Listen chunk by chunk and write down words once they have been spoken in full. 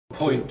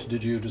point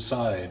did you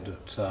decide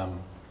that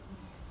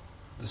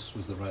this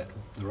was the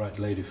right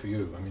lady for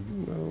you? I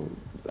mean,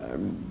 well,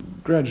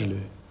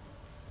 gradually.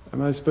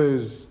 I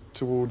suppose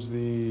towards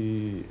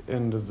the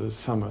end of the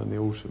summer and the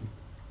autumn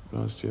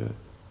last year,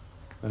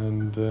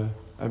 and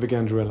I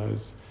began to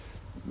realise,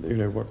 you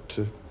know, what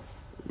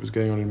was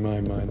going on in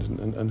my mind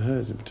and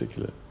hers in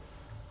particular,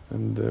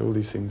 and all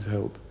these things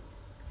help.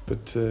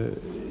 But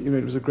you know,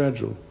 it was a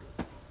gradual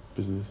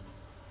business.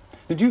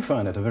 Did you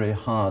find it a very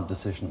hard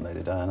decision,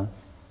 Lady Diana?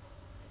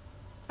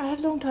 I had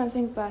a long time to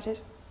think about it,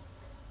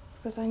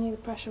 because I knew the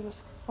pressure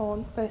was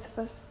on both of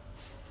us.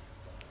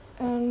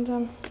 And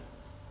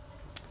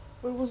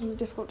well, it wasn't a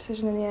difficult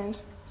decision in the end.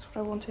 It's what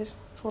I wanted.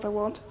 It's what I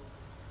want.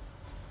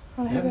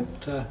 And I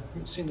haven't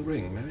seen the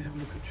ring. Maybe have a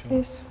look at your...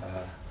 Yes.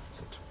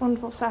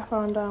 Wonderful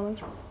sapphire and diamond.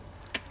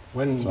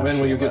 When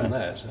were you given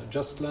that?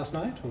 Just last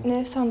night? Or?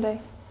 No,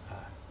 Sunday.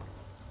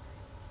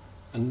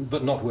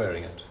 But not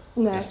wearing it?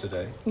 No.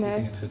 Yesterday?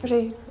 No,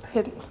 pretty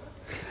hidden.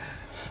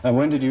 And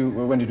when did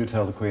you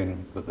tell the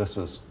Queen that this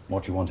was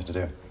what you wanted to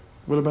do?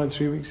 Well, about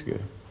 3 weeks ago.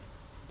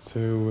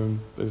 So,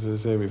 as I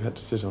say, we've had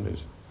to sit on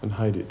it and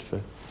hide it for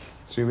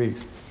 3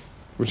 weeks,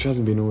 which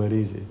hasn't been all that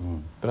easy.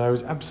 Mm. But I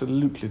was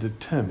absolutely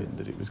determined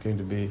that it was going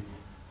to be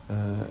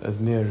as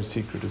near a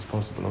secret as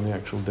possible on the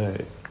actual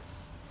day.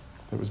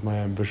 That was my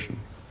ambition.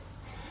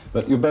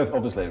 But you're both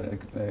obviously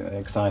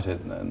excited,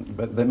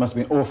 but it must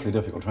have been awfully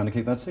difficult trying to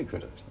keep that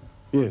secret,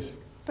 actually. Yes.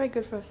 Very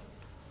good for us.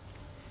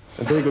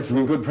 And very good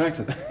for... good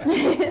practice.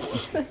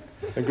 Yes.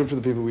 And good for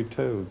the people we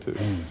told, too.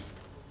 Mm.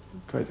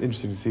 Quite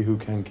interesting to see who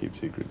can keep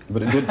secrets.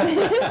 But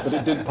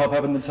it did pop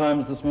up in the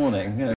Times this morning. Yeah.